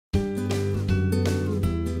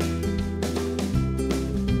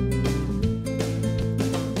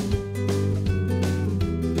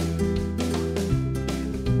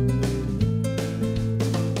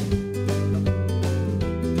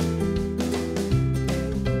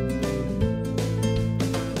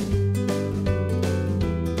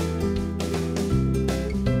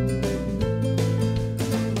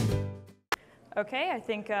Okay, I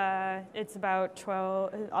think it's about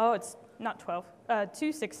 12, oh, it's not 12,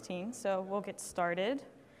 2:16, so we'll get started.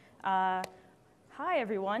 Hi,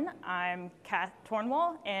 everyone. I'm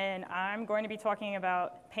Tornwall, and I'm going to be talking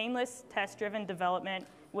about painless test-driven development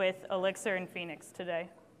with Elixir and Phoenix today.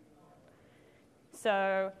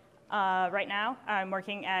 So right now, I'm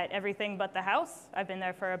working at everything but the house. I've been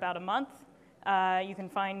there for about a month. You can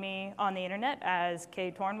find me on the internet as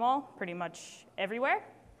Tornwall pretty much everywhere.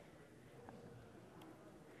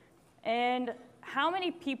 And how many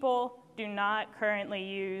people do not currently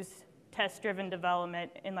use test-driven development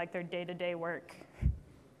in like their day-to-day work?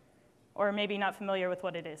 Or maybe not familiar with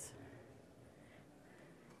what it is?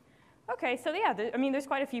 Okay, so yeah, there's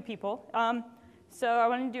quite a few people. So I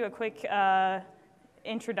want to do a quick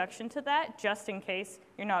introduction to that, just in case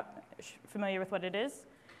you're not familiar with what it is.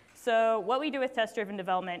 So what we do with test-driven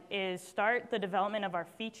development is start the development of our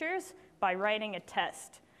features by writing a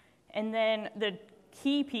test. And then the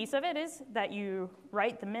key piece of it is that you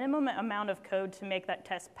write the minimum amount of code to make that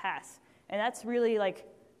test pass. And that's really like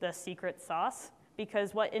the secret sauce,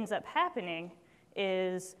 because what ends up happening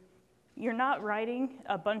is you're not writing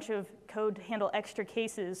a bunch of code to handle extra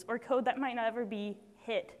cases or code that might not ever be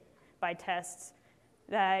hit by tests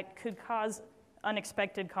that could cause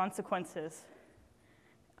unexpected consequences.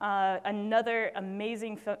 Another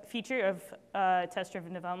amazing feature of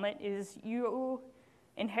test-driven development is you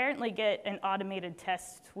inherently get an automated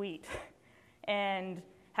test suite. And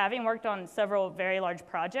having worked on several very large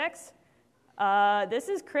projects, this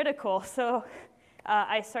is critical. So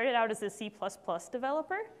I started out as a C++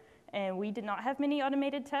 developer, and we did not have many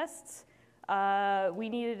automated tests. We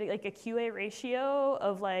needed like a QA ratio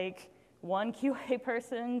of like 1 QA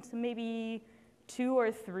person to maybe 2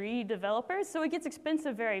 or 3 developers, so it gets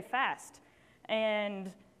expensive very fast.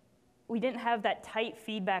 And we didn't have that tight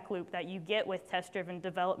feedback loop that you get with test-driven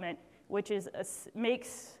development, which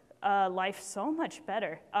makes life so much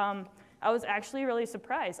better. I was actually really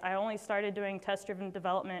surprised. I only started doing test-driven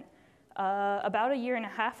development about 1.5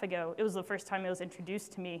 years ago. It was the first time it was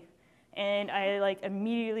introduced to me, and I like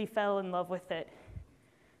immediately fell in love with it.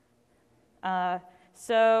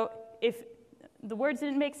 So if the words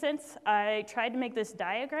didn't make sense, I tried to make this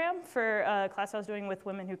diagram for a class I was doing with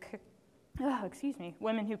women who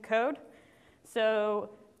women who code. So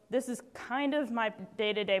this is kind of my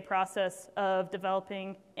day-to-day process of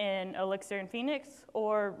developing in Elixir and Phoenix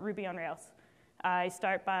or Ruby on Rails. I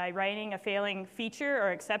start by writing a failing feature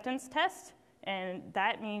or acceptance test, and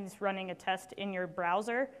that means running a test in your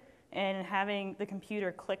browser and having the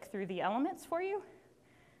computer click through the elements for you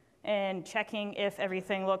and checking if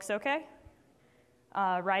everything looks okay.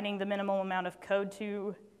 Writing the minimum amount of code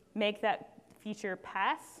to make that feature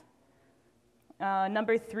pass.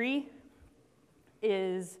 Number 3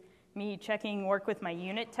 is me checking work with my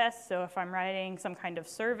unit tests. So if I'm writing some kind of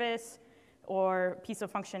service or piece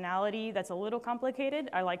of functionality that's a little complicated,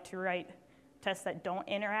 I like to write tests that don't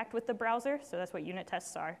interact with the browser. So that's what unit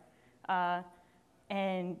tests are.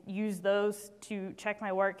 And use those to check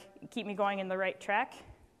my work, keep me going in the right track.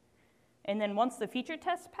 And then once the feature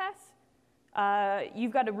tests pass,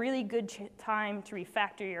 you've got a really good time to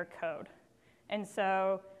refactor your code. And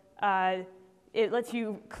so it lets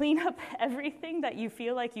you clean up everything that you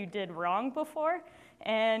feel like you did wrong before.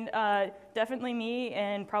 And definitely me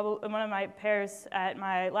and probably one of my peers at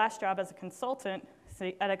my last job as a consultant,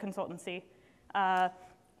 at a consultancy,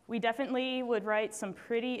 we definitely would write some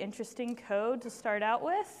pretty interesting code to start out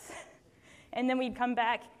with. And then we'd come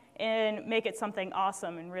back and make it something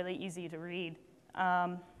awesome and really easy to read.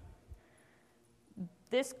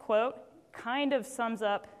 This quote kind of sums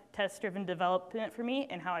up test-driven development for me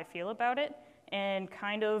and how I feel about it, and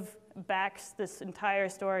kind of backs this entire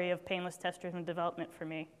story of painless test-driven development for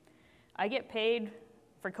me. I get paid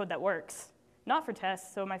for code that works, not for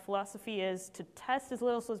tests, so my philosophy is to test as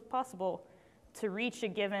little as possible to reach a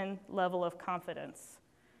given level of confidence.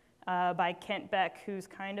 By Kent Beck, who's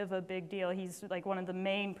kind of a big deal. He's like one of the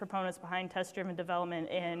main proponents behind test-driven development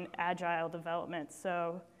and agile development,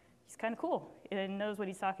 so he's kind of cool and knows what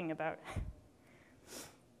he's talking about.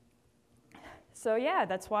 So yeah,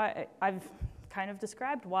 that's why I've kind of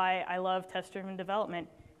described why I love test-driven development.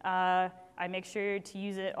 I make sure to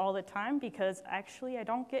use it all the time because actually I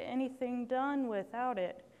don't get anything done without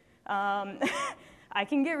it. I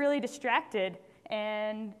can get really distracted,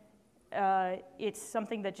 and it's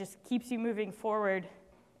something that just keeps you moving forward,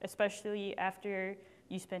 especially after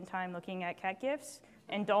you spend time looking at cat GIFs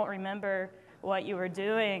and don't remember what you were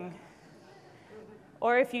doing.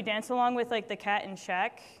 Or if you dance along with like the cat in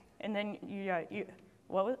Shaq, and then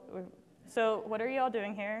so what are you all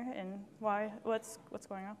doing here, and why? What's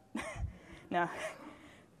going on? No.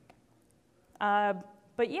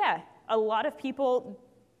 But yeah, a lot of people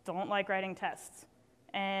don't like writing tests.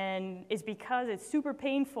 And it's because it's super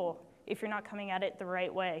painful if you're not coming at it the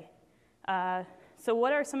right way. So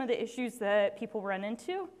what are some of the issues that people run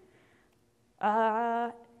into?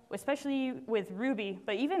 Especially with Ruby,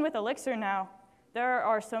 but even with Elixir now, there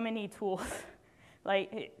are so many tools.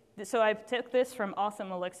 So I took this from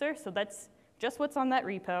Awesome Elixir, so that's just what's on that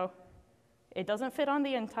repo. It doesn't fit on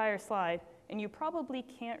the entire slide, and you probably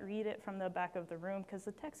can't read it from the back of the room because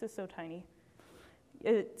the text is so tiny.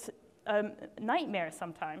 It's a nightmare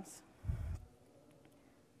sometimes.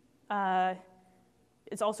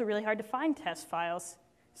 It's also really hard to find test files.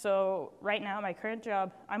 So right now, my current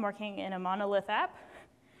job, I'm working in a monolith app,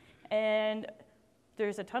 and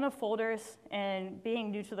there's a ton of folders, and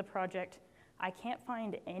being new to the project, I can't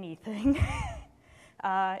find anything.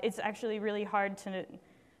 It's actually really hard to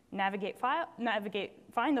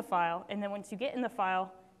find the file, and then once you get in the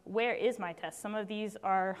file, where is my test? Some of these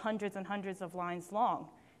are hundreds and hundreds of lines long,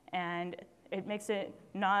 and it makes it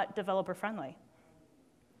not developer friendly.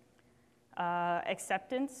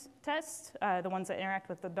 Acceptance tests, the ones that interact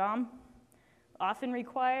with the DOM, often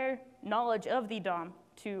require knowledge of the DOM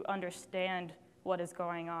to understand what is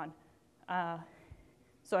going on.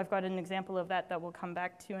 So I've got an example of that we'll come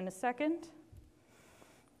back to in a second.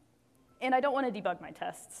 And I don't want to debug my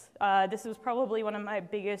tests. This was probably one of my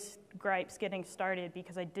biggest gripes getting started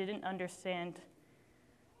because I didn't understand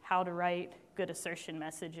how to write good assertion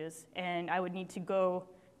messages. And I would need to go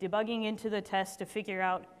debugging into the test to figure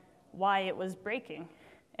out why it was breaking.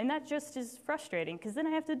 And that just is frustrating because then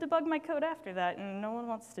I have to debug my code after that, and no one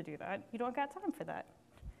wants to do that. You don't got time for that.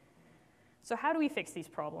 So how do we fix these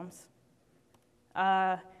problems?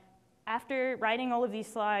 After writing all of these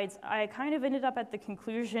slides, I kind of ended up at the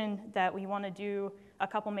conclusion that we want to do a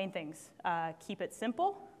couple main things. Keep it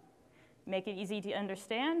simple, make it easy to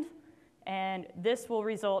understand, and this will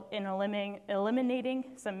result in eliminating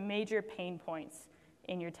some major pain points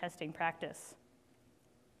in your testing practice.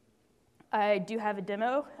 I do have a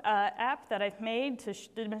demo app that I've made to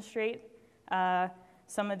demonstrate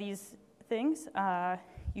some of these things.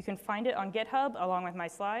 You can find it on GitHub along with my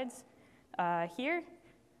slides here.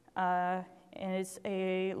 And it's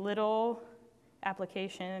a little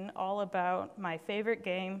application all about my favorite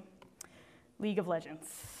game, League of Legends.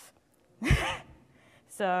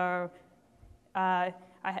 So I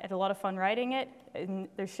had a lot of fun writing it, and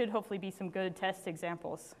there should hopefully be some good test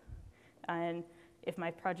examples. And if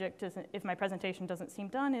my presentation doesn't seem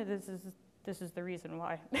done, this is the reason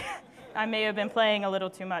why. I may have been playing a little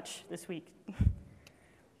too much this week.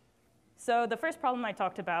 So the first problem I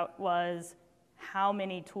talked about was how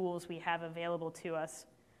many tools we have available to us.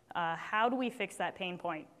 How do we fix that pain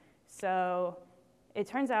point? So it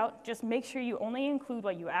turns out, just make sure you only include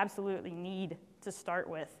what you absolutely need to start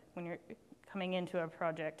with when you're coming into a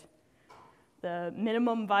project. The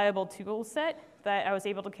minimum viable tool set that I was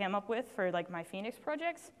able to come up with for my Phoenix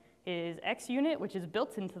projects is XUnit, which is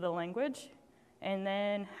built into the language, and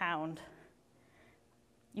then Hound.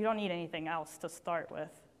 You don't need anything else to start with.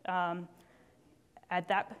 At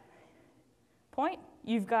that point,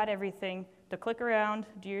 you've got everything to click around,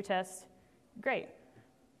 do your tests. Great.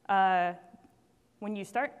 When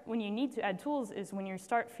you need to add tools is when you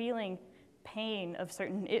start feeling pain of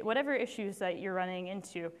whatever issues that you're running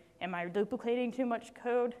into. Am I duplicating too much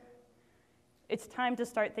code? It's time to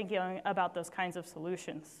start thinking about those kinds of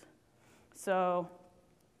solutions. So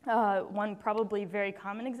one probably very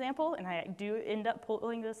common example, and I do end up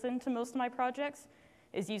pulling this into most of my projects,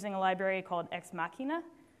 is using a library called Ex Machina.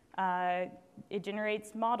 It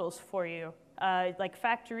generates models for you, like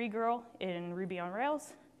Factory Girl in Ruby on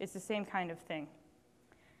Rails. It's the same kind of thing.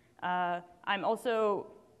 I'm also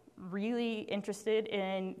really interested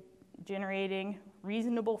in generating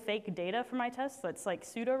reasonable fake data for my tests that's like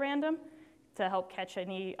pseudo-random to help catch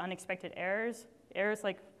any unexpected errors. Errors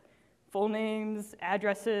like full names,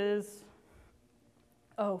 addresses,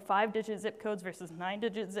 5-digit zip codes versus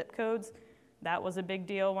 9-digit zip codes. That was a big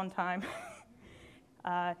deal one time.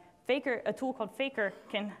 Faker, a tool called Faker,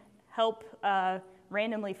 can help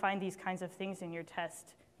randomly find these kinds of things in your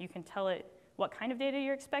test. You can tell it what kind of data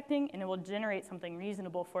you're expecting, and it will generate something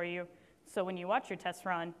reasonable for you. So when you watch your test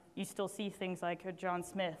run, you still see things like John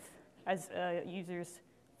Smith as a user's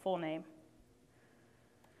full name.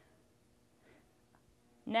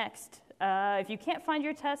 Next, if you can't find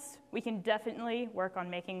your tests, we can definitely work on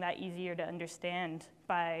making that easier to understand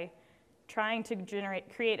by trying to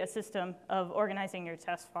create a system of organizing your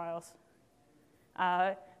test files.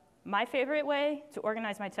 My favorite way to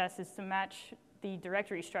organize my tests is to match the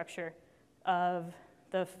directory structure of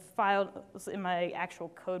the files in my actual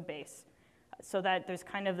code base. so that there's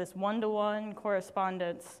kind of this one-to-one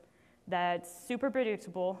correspondence that's super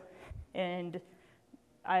predictable, and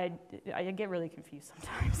I get really confused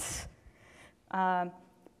sometimes.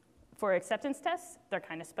 For acceptance tests, they're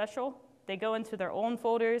kind of special. They go into their own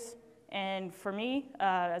folders, and for me,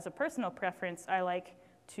 as a personal preference, I like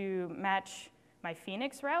to match my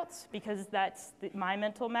Phoenix routes because that's my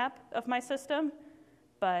mental map of my system.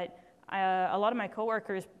 But a lot of my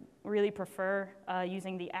coworkers really prefer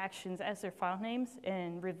using the actions as their file names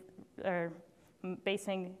and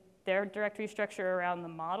basing their directory structure around the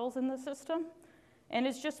models in the system. And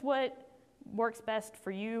it's just what works best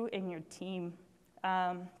for you and your team.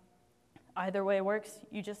 Either way works,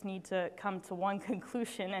 you just need to come to one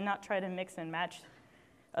conclusion and not try to mix and match.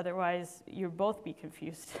 Otherwise, you'll both be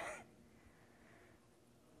confused.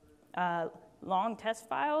 Long test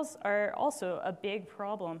files are also a big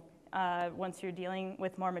problem once you're dealing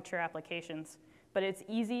with more mature applications. But it's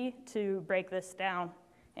easy to break this down.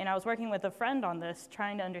 And I was working with a friend on this,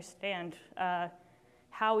 trying to understand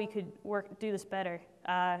how we could do this better.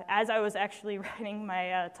 As I was actually writing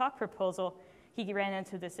my talk proposal, he ran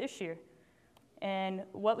into this issue. And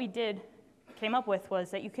what we came up with was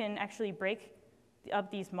that you can actually break up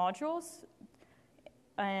these modules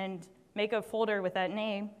and make a folder with that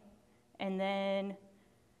name, and then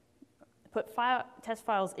put test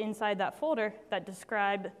files inside that folder that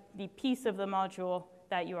describe the piece of the module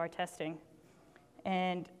that you are testing.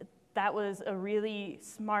 And that was a really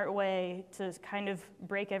smart way to kind of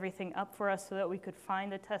break everything up for us so that we could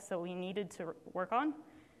find the tests that we needed to work on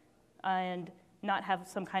and not have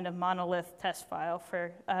some kind of monolith test file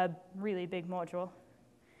for a really big module.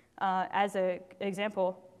 As an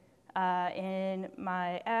example, in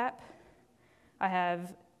my app, I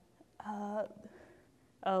have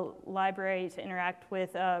a library to interact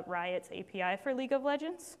with Riot's API for League of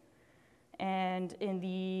Legends. And in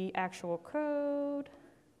the actual code,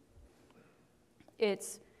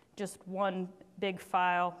 it's just one big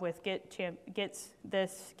file with gets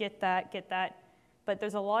this, get that. But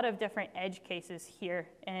there's a lot of different edge cases here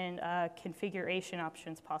and configuration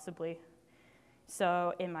options possibly.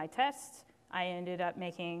 So in my tests, I ended up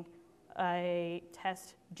making a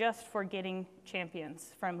test just for getting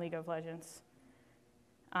champions from League of Legends.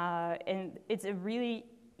 And it's a really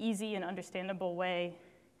easy and understandable way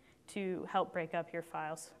to help break up your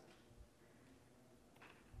files.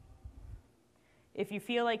 If you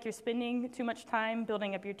feel like you're spending too much time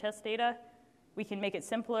building up your test data, we can make it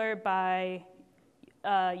simpler by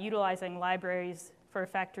utilizing libraries for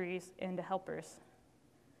factories and helpers.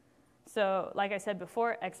 So like I said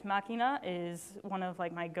before, Ex Machina is one of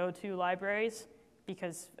my go-to libraries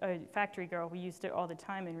because Factory Girl, we used it all the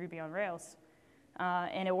time in Ruby on Rails.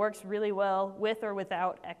 And it works really well with or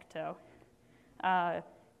without Ecto.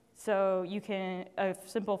 So a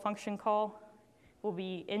simple function call will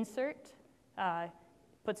be insert,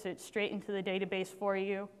 puts it straight into the database for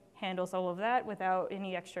you, handles all of that without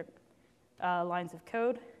any extra lines of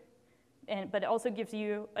code. But it also gives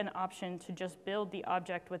you an option to just build the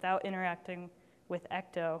object without interacting with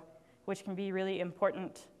Ecto, which can be really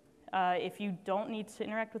important. If you don't need to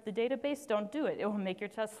interact with the database, don't do it. It will make your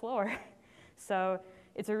test slower. So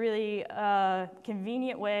it's a really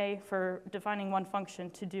convenient way for defining one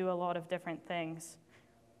function to do a lot of different things.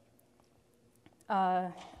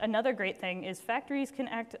 Another great thing is factories can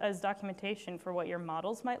act as documentation for what your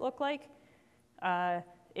models might look like.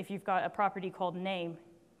 If you've got a property called name,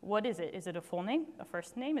 what is it? Is it a full name, a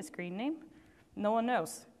first name, a screen name? No one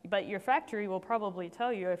knows. But your factory will probably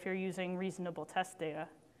tell you if you're using reasonable test data.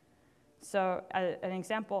 So an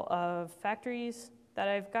example of factories that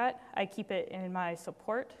I've got, I keep it in my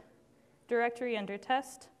support directory under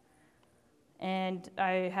test. And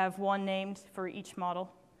I have one named for each model.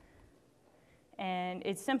 And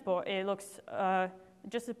it's simple. It looks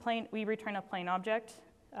just we return a plain object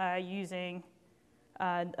using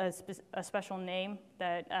a special name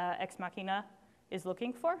that Ex Machina is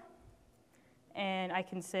looking for. And I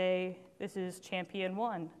can say, this is champion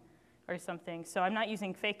 1 or something. So I'm not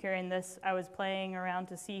using faker in this. I was playing around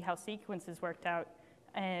to see how sequences worked out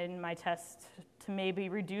in my test to maybe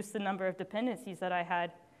reduce the number of dependencies that I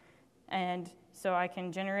had. And so I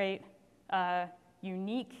can generate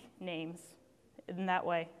unique names in that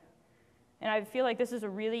way. And I feel like this is a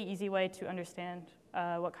really easy way to understand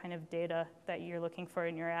what kind of data that you're looking for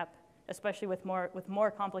in your app, especially with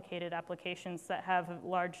more complicated applications that have a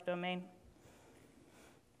large domain.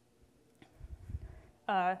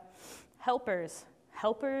 Helpers.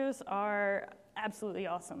 Helpers are absolutely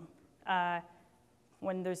awesome.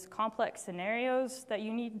 When there's complex scenarios that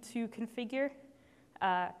you need to configure,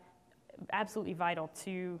 absolutely vital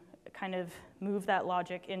to kind of move that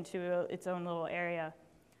logic into its own little area.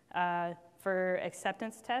 For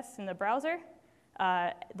acceptance tests in the browser,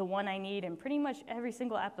 the one I need in pretty much every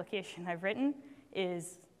single application I've written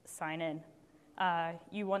is sign in.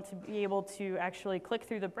 You want to be able to actually click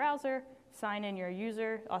through the browser, sign in your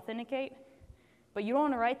user, authenticate, but you don't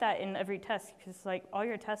want to write that in every test because like all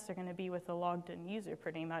your tests are going to be with a logged in user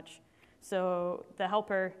pretty much. So the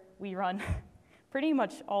helper we run pretty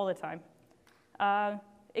much all the time.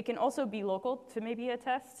 It can also be local to maybe a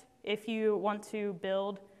test. If you want to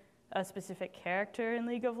build a specific character in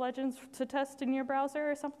League of Legends to test in your browser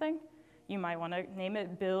or something, you might want to name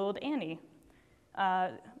it Build Annie.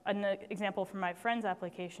 An example from my friend's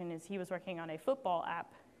application is he was working on a football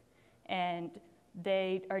app, and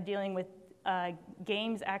they are dealing with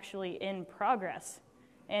games actually in progress.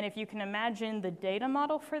 And if you can imagine the data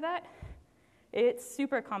model for that, it's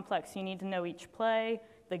super complex. You need to know each play,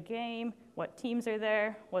 the game, what teams are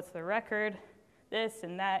there, what's the record, this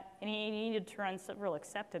and that, and he needed to run several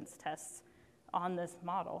acceptance tests on this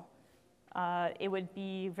model. It would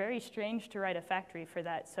be very strange to write a factory for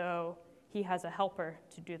that, so he has a helper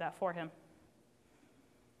to do that for him.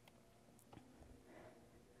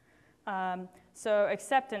 So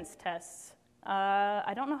acceptance tests.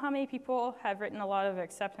 I don't know how many people have written a lot of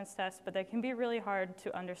acceptance tests, but they can be really hard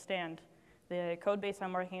to understand. The code base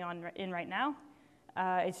I'm working on right now,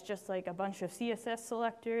 it's just like a bunch of CSS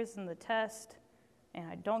selectors in the test, and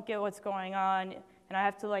I don't get what's going on, and I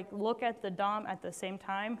have to like look at the DOM at the same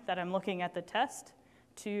time that I'm looking at the test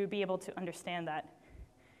to be able to understand that.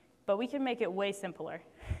 But we can make it way simpler.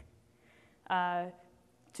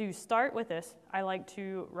 To start with this, I like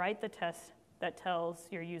to write the test that tells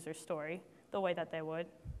your user story the way that they would.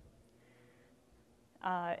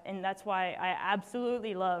 And that's why I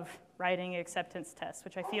absolutely love writing acceptance tests,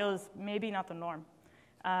 which I feel is maybe not the norm.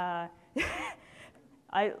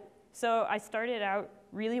 So I started out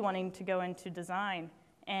really wanting to go into design,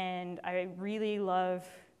 and I really love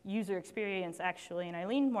user experience, actually, and I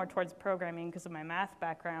lean more towards programming because of my math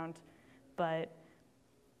background, but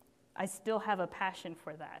I still have a passion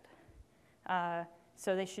for that.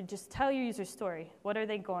 So they should just tell your user story. What are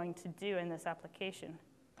they going to do in this application?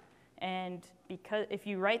 And because if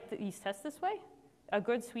you write these tests this way, a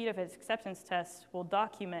good suite of acceptance tests will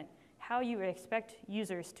document how you would expect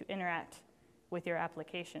users to interact with your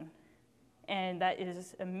application. And that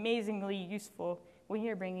is amazingly useful when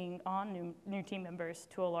you're bringing on new team members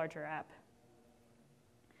to a larger app.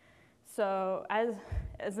 So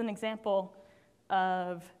as an example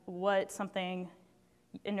of what something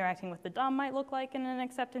interacting with the DOM might look like in an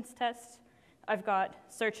acceptance test, I've got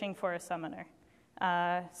searching for a summoner.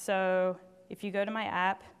 So if you go to my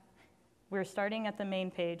app, we're starting at the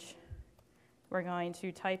main page. We're going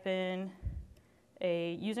to type in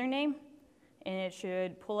a username, and it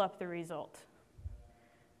should pull up the result.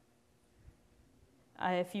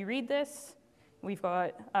 If you read this, we've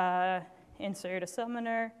got insert a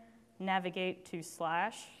summoner, navigate to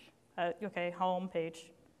 / home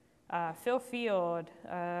page, fill field,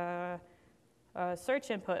 search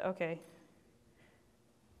input, okay.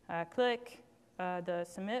 Click the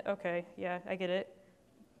submit, okay, yeah, I get it.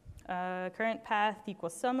 Current path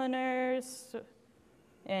equals summoners,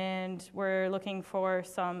 and we're looking for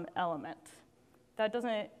some element. That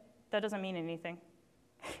doesn't mean anything.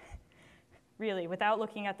 Really, without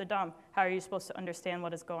looking at the DOM, how are you supposed to understand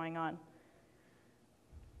what is going on?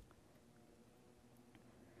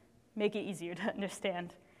 Make it easier to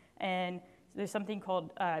understand. And there's something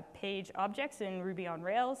called page objects in Ruby on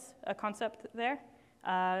Rails, a concept there.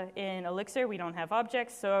 In Elixir, we don't have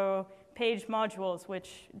objects, so page modules,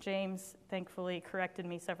 which James thankfully corrected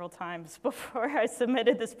me several times before I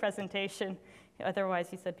submitted this presentation.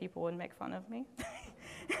 Otherwise, he said people would make fun of me.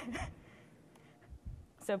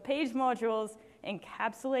 So page modules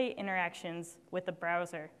encapsulate interactions with the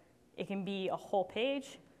browser. It can be a whole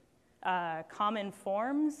page, common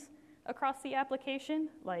forms across the application,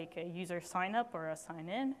 like a user sign up or a sign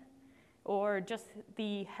in, or just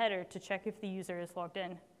the header to check if the user is logged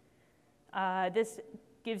in. This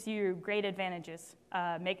gives you great advantages.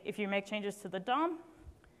 If you make changes to the DOM,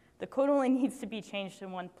 the code only needs to be changed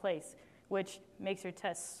in one place, which makes your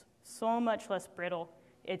tests so much less brittle.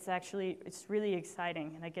 It's really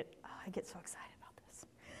exciting, and I get so excited about this.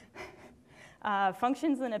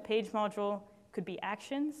 Functions in a page module could be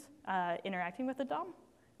actions interacting with the DOM,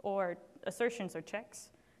 or assertions or checks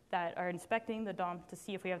that are inspecting the DOM to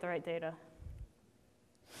see if we have the right data.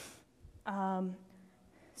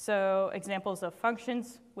 So examples of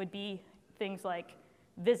functions would be things like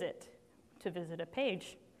visit, to visit a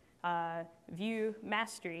page, view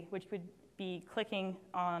mastery, which would be clicking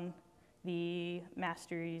on the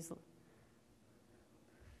masteries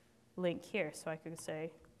link here. So I could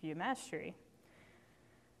say view mastery.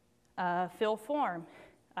 Fill form,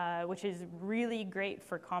 which is really great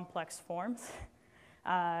for complex forms.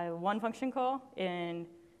 One function call, and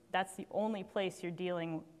that's the only place you're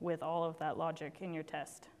dealing with all of that logic in your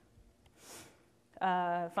test.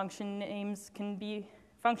 Functions can be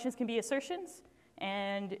assertions,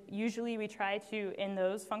 and usually we try to end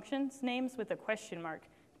those functions names with a question mark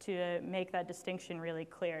to make that distinction really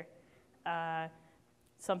clear.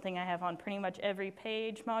 Something I have on pretty much every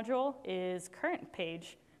page module is current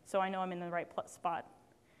page, so I know I'm in the right spot.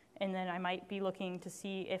 And then I might be looking to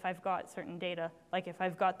see if I've got certain data, like if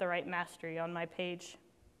I've got the right mastery on my page.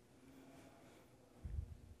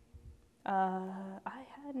 I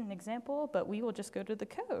had an example, but we will just go to the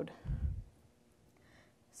code.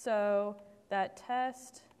 So that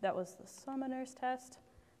test, that was the summoners test.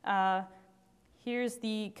 Here's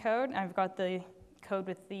the code. I've got the code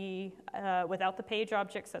with the, without the page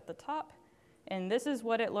objects at the top. And this is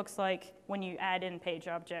what it looks like when you add in page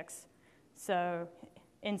objects. So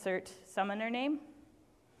insert summoner name,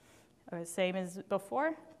 or same as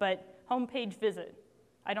before, but homepage visit.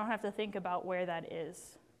 I don't have to think about where that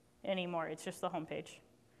is anymore. It's just the homepage.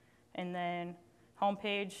 And then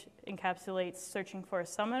homepage encapsulates searching for a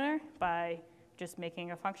summoner by just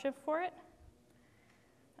making a function for it.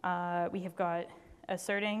 We have got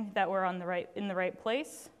asserting that we're in the right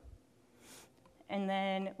place. And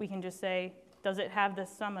then we can just say, does it have the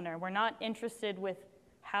summoner? We're not interested with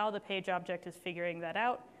how the page object is figuring that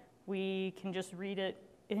out. We can just read it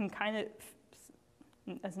in kind of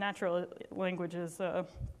as natural language as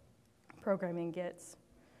programming gets,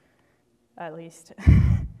 at least.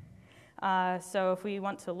 So if we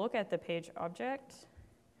want to look at the page object,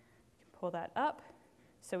 we can pull that up.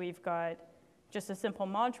 So we've got just a simple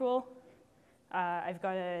module. I've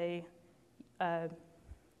got a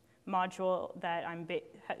module that I'm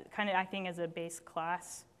kind of acting as a base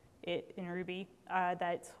class in Ruby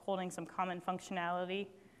that's holding some common functionality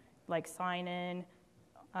like sign in,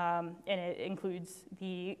 and it includes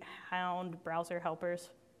the Hound browser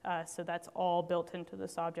helpers. So that's all built into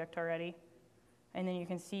this object already. And then you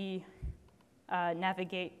can see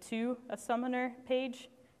navigate to a summoner page,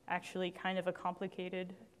 actually kind of a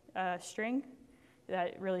complicated string.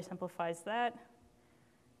 That really simplifies that.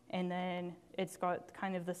 And then it's got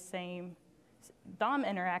kind of the same DOM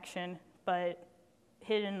interaction, but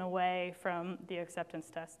hidden away from the acceptance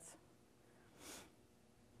tests.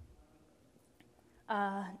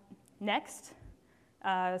 Next,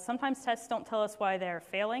 sometimes tests don't tell us why they're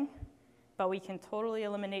failing, but we can totally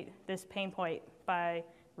eliminate this pain point by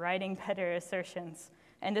writing better assertions.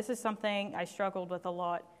 And this is something I struggled with a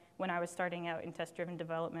lot when I was starting out in test-driven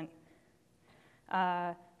development.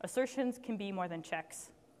 Assertions can be more than checks.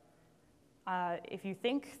 If you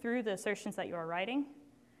think through the assertions that you are writing,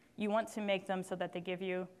 you want to make them so that they give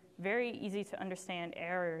you very easy to understand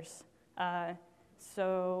errors.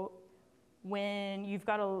 So when you've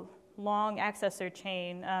got a long accessor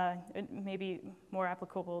chain, it may be more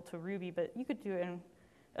applicable to Ruby, but you could do it in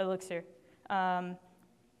Elixir.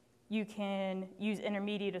 You can use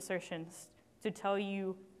intermediate assertions to tell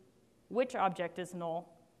you which object is null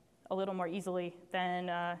a little more easily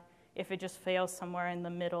than if it just fails somewhere in the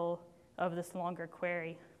middle of this longer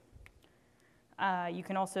query. You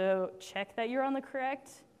can also check that you're on the correct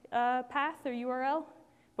path or URL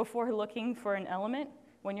before looking for an element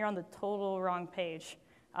when you're on the total wrong page.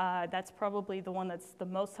 That's probably the one that's the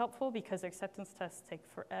most helpful because acceptance tests take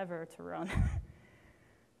forever to run.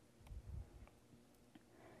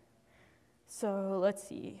 So let's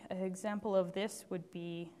see, an example of this would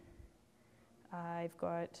be, I've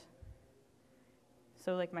got,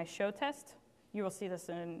 so like my show test, you will see this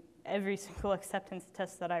in every single acceptance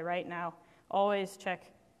test that I write now. Always check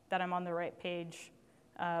that I'm on the right page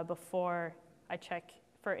before I check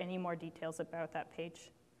for any more details about that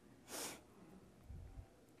page.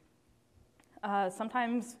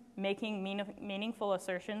 Sometimes making meaningful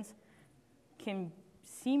assertions can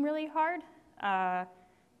seem really hard.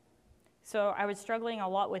 So I was struggling a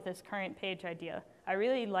lot with this current page idea. I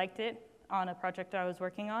really liked it on a project I was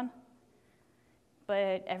working on.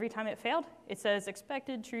 But every time it failed, it says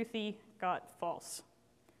expected truthy got false.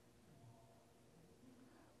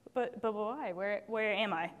 But why? Where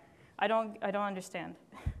am I? I don't understand.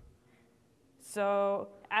 So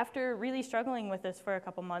after really struggling with this for a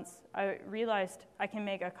couple months, I realized I can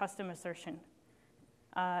make a custom assertion.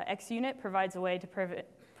 XUnit provides a way to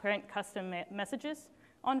print custom messages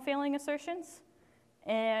on failing assertions,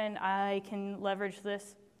 and I can leverage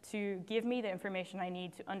this to give me the information I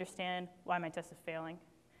need to understand why my test is failing.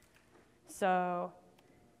 So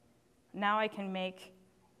now I can make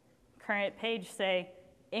current page say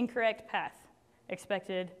incorrect path,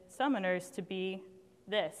 expected summoners to be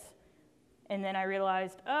this. And then I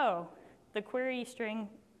realized, oh, the query string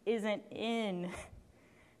isn't in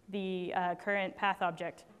the current path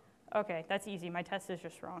object. Okay, that's easy. My test is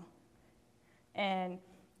just wrong. And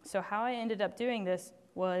so how I ended up doing this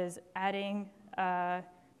was adding a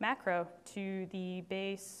macro to the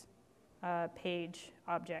base page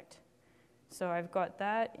object. So I've got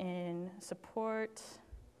that in support,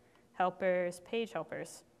 helpers, page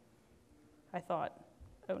helpers. I thought,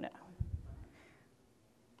 oh no.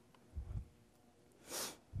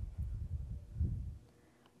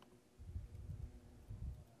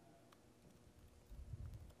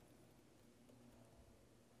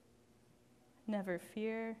 Never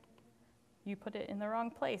fear, you put it in the wrong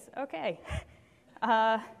place. Okay.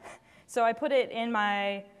 So I put it in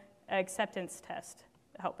my acceptance test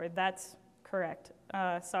helper. That's correct.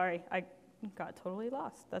 Sorry, I got totally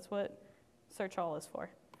lost. That's what search all is for.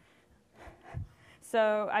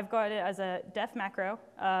 So I've got it as a def macro,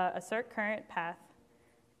 assert current path,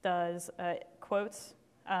 does quotes.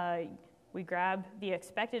 We grab the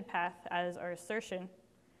expected path as our assertion,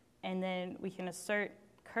 and then we can assert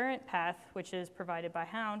current path, which is provided by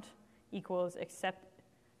Hound, equals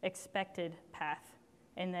expected path.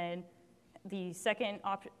 And then the second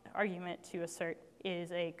argument to assert is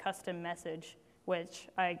a custom message, which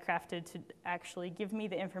I crafted to actually give me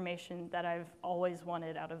the information that I've always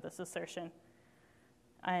wanted out of this assertion.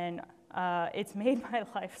 And it's made my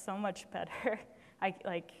life so much better.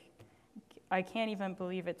 I can't even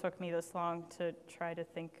believe it took me this long to try to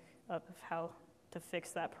think of how to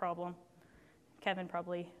fix that problem. Kevin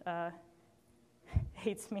probably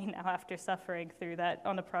hates me now after suffering through that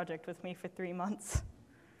on a project with me for 3 months.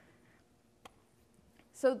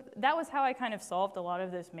 So that was how I kind of solved a lot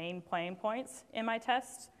of those main pain points in my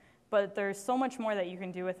tests, but there's so much more that you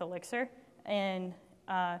can do with Elixir, and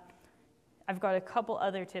I've got a couple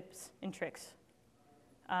other tips and tricks.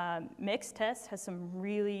 Mixed test has some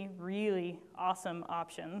really, really awesome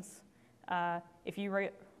options. If you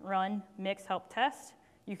run mix help test,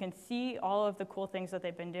 you can see all of the cool things that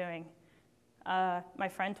they've been doing. My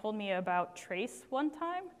friend told me about Trace one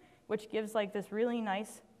time, which gives like this really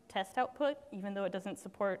nice test output, even though it doesn't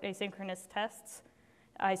support asynchronous tests.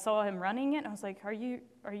 I saw him running it, and I was like, are you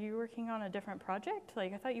working on a different project?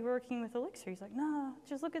 Like, I thought you were working with Elixir. He's like, no,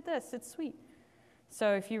 just look at this, it's sweet.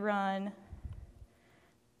 So if you run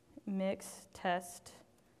mix test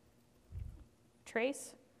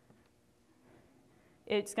trace,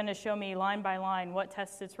 it's going to show me line by line what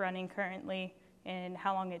tests it's running currently and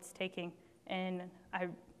how long it's taking. And I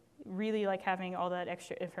really like having all that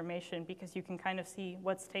extra information because you can kind of see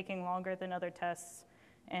what's taking longer than other tests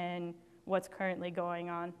and what's currently going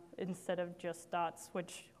on instead of just dots,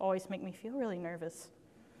 which always make me feel really nervous.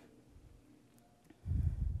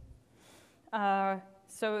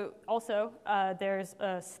 So also, there's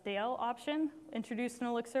a stale option introduced in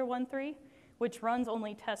Elixir 1.3, which runs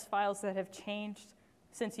only test files that have changed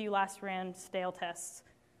since you last ran stale tests.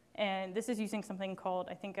 And this is using something called,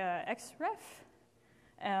 I think, xref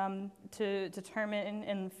to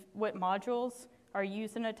determine what modules are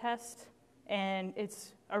used in a test. And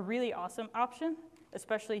it's a really awesome option,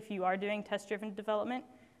 especially if you are doing test-driven development,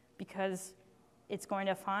 because it's going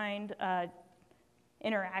to find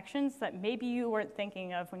interactions that maybe you weren't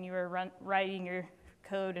thinking of when you were writing your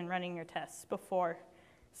code and running your tests before.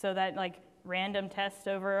 So that like random test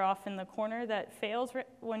over off in the corner that fails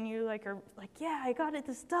when you are like, yeah, I got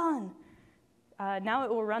this done. Now it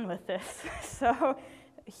will run with this. So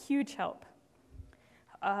a huge help.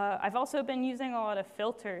 I've also been using a lot of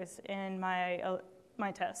filters in my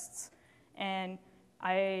tests. And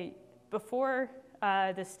before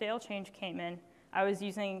the stale change came in, I was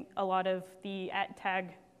using a lot of the @tag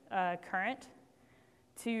current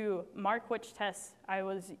to mark which tests I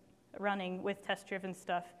was running with test-driven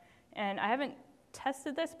stuff. And I haven't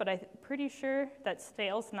tested this, but I'm pretty sure that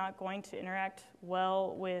stale's not going to interact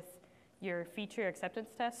well with your feature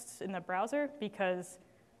acceptance tests in the browser because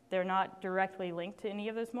they're not directly linked to any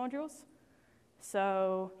of those modules.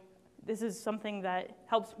 So this is something that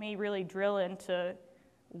helps me really drill into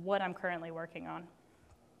what I'm currently working on.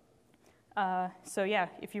 So yeah,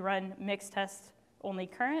 if you run mixed test only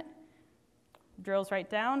current, drills right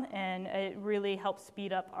down, and it really helps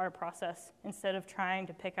speed up our process instead of trying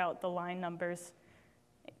to pick out the line numbers,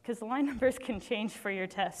 because the line numbers can change for your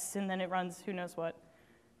tests, and then it runs who knows what.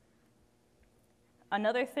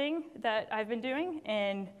 Another thing that I've been doing,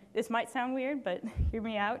 and this might sound weird, but hear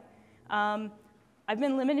me out, I've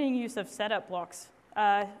been limiting use of setup blocks.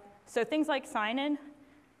 So things like sign-in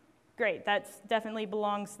great. That definitely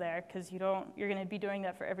belongs there because you're going to be doing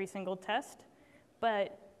that for every single test.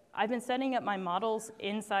 But I've been setting up my models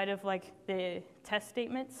inside of like the test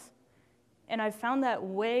statements, and I've found that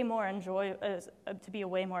to be a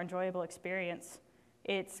way more enjoyable experience.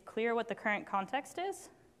 It's clear what the current context is,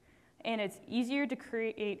 and it's easier to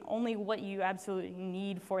create only what you absolutely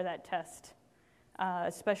need for that test,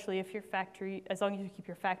 especially if your factory, as long as you keep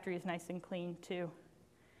your factories nice and clean too.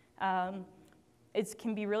 It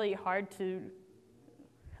can be really hard to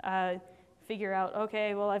figure out,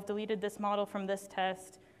 okay, well, I've deleted this model from this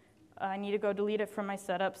test. I need to go delete it from my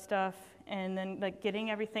setup stuff, and then like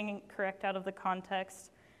getting everything correct out of the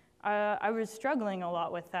context. I was struggling a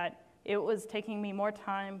lot with that. It was taking me more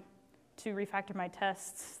time to refactor my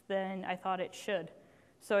tests than I thought it should.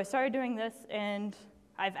 So I started doing this, and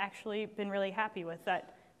I've actually been really happy with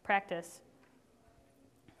that practice.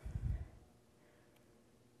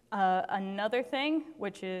 Another thing,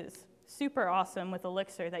 which is super awesome with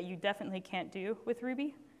Elixir that you definitely can't do with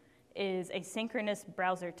Ruby, is asynchronous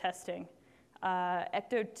browser testing.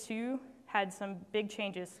 Ecto 2 had some big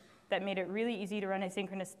changes that made it really easy to run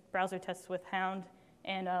asynchronous browser tests with Hound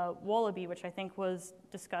and Wallaby, which I think was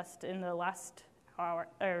discussed in the last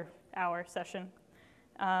hour session.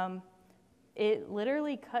 It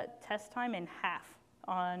literally cut test time in half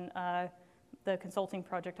on the consulting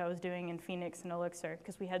project I was doing in Phoenix and Elixir,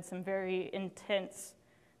 because we had some very intense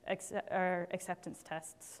acceptance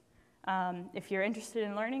tests. If you're interested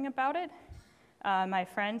in learning about it, my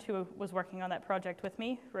friend who was working on that project with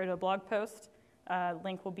me wrote a blog post.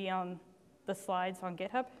 Link will be on the slides on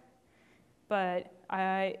GitHub. But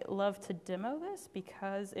I love to demo this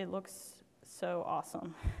because it looks so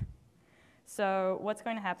awesome. So what's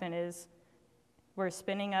going to happen is we're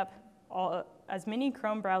spinning up as many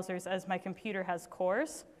Chrome browsers as my computer has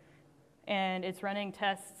cores, and it's running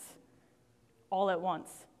tests all at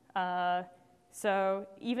once. So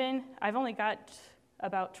I've only got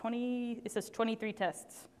about 23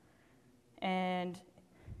 tests, and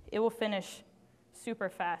it will finish super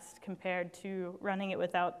fast compared to running it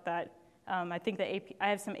without that. I think I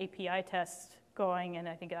have some API tests going, and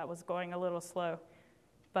I think that was going a little slow.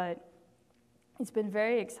 But it's been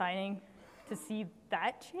very exciting to see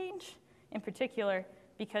that change in particular,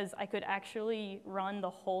 because I could actually run the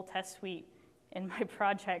whole test suite in my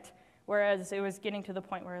project, whereas it was getting to the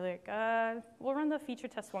point where like, we'll run the feature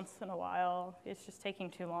tests once in a while. It's just taking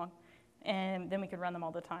too long. And then we could run them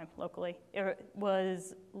all the time locally. It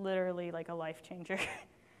was literally like a life changer.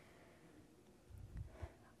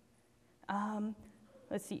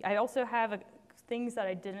 Let's see, I also have things that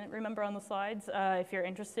I didn't remember on the slides. If you're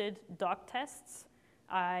interested, doc tests.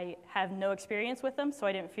 I have no experience with them, so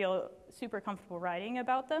I didn't feel super comfortable writing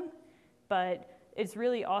about them, but it's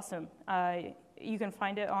really awesome. You can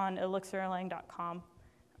find it on elixirlang.com.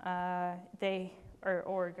 Or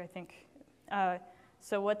org, I think.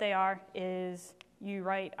 So what they are is you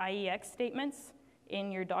write IEX statements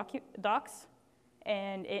in your docs,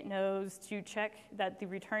 and it knows to check that the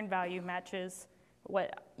return value matches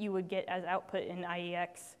what you would get as output in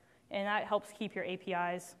IEX, and that helps keep your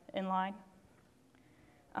APIs in line.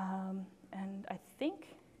 And I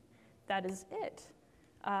think that is it.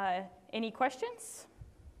 Any questions?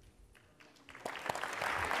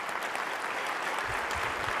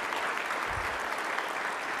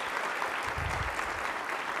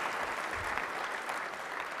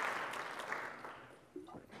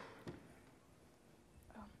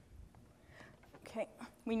 Okay,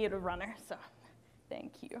 we need a runner, so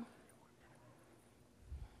thank you.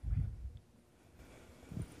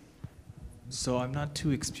 So I'm not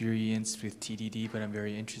too experienced with TDD, but I'm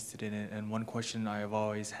very interested in it. And one question I've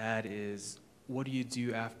always had is, what do you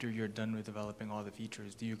do after you're done with developing all the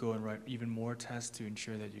features? Do you go and write even more tests to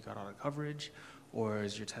ensure that you got all the coverage, or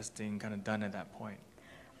is your testing kind of done at that point?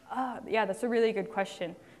 Yeah, that's a really good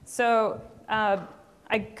question. So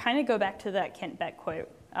I kind of go back to that Kent Beck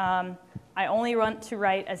quote. I only want to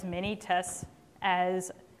write as many tests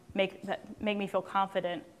as make me feel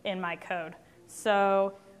confident in my code.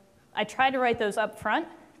 So I try to write those up front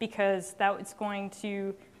because that's going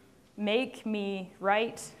to make me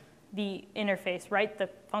write the interface, write the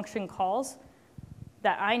function calls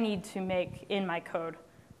that I need to make in my code.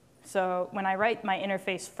 So when I write my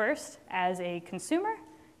interface first as a consumer,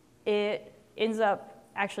 it ends up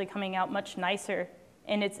actually coming out much nicer,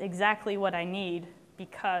 and it's exactly what I need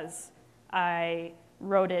because I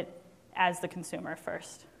wrote it as the consumer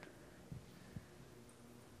first.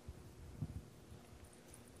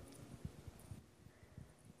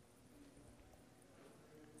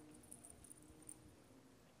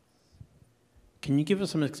 Can you give us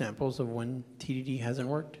some examples of when TDD hasn't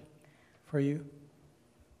worked for you?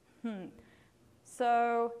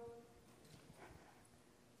 So,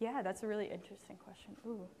 yeah, that's a really interesting question.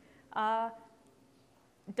 Ooh.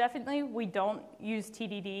 Definitely, we don't use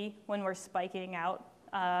TDD when we're spiking out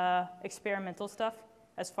experimental stuff.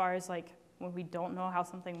 As far as like when we don't know how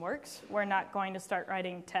something works, we're not going to start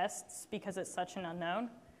writing tests because it's such an unknown.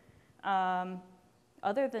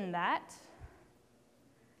 Other than that,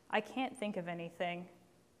 I can't think of anything.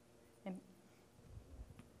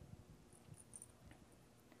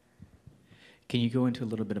 Can you go into a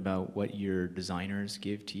little bit about what your designers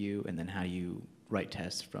give to you, and then how you write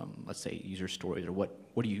tests from, let's say, user stories, or what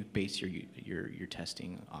do you base your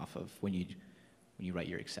testing off of when you write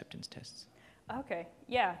your acceptance tests? Okay,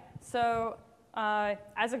 yeah. So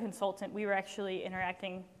as a consultant, we were actually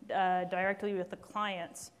interacting directly with the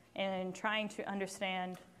clients and trying to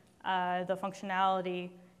understand the functionality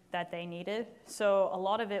that they needed. So a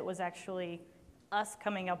lot of it was actually us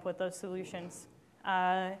coming up with those solutions.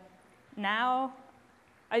 Now,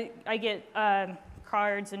 I get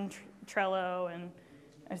cards and Trello, and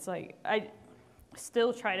it's like, I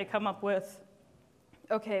still try to come up with,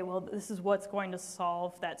 okay, well, this is what's going to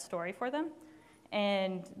solve that story for them.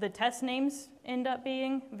 And the test names end up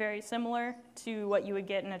being very similar to what you would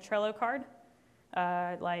get in a Trello card,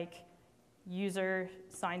 like user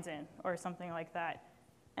signs in or something like that.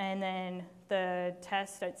 And then the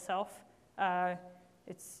test itself,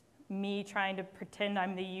 it's me trying to pretend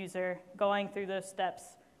I'm the user, going through those steps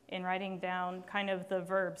and writing down kind of the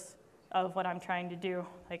verbs of what I'm trying to do.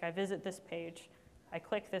 Like I visit this page, I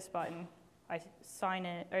click this button, I sign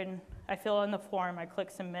it, and I fill in the form, I click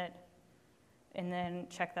submit, and then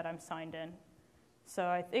check that I'm signed in. So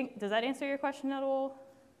I think, does that answer your question at all?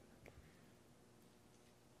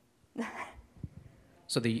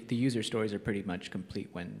 So the user stories are pretty much complete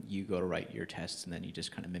when you go to write your tests, and then you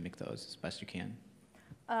just kind of mimic those as best you can?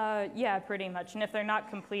 Yeah, pretty much. And if they're not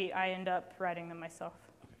complete, I end up writing them myself.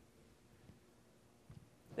 Okay.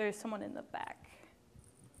 There's someone in the back.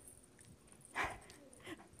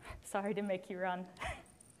 Sorry to make you run.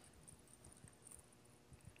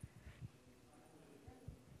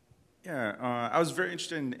 Yeah, I was very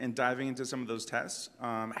interested in diving into some of those tests.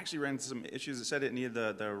 I actually ran into some issues. It said it needed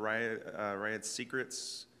the riot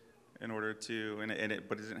secrets in order to,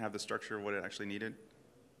 but it didn't have the structure of what it actually needed.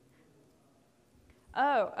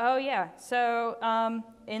 Oh yeah. So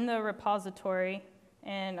in the repository,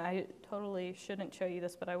 and I totally shouldn't show you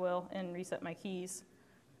this, but I will, and reset my keys.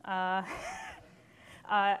 So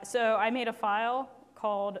I made a file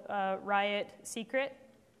called riot secret,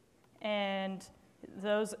 and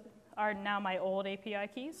those are now my old API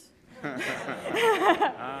keys. Okay.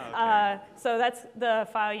 So that's the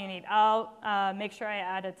file you need. I'll make sure I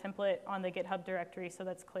add a template on the GitHub directory so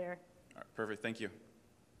that's clear. All right, perfect, thank you.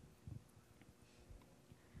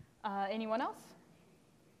 Anyone else?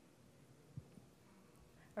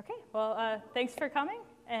 Okay, well, thanks for coming,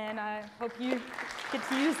 and I hope you get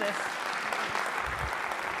to use this.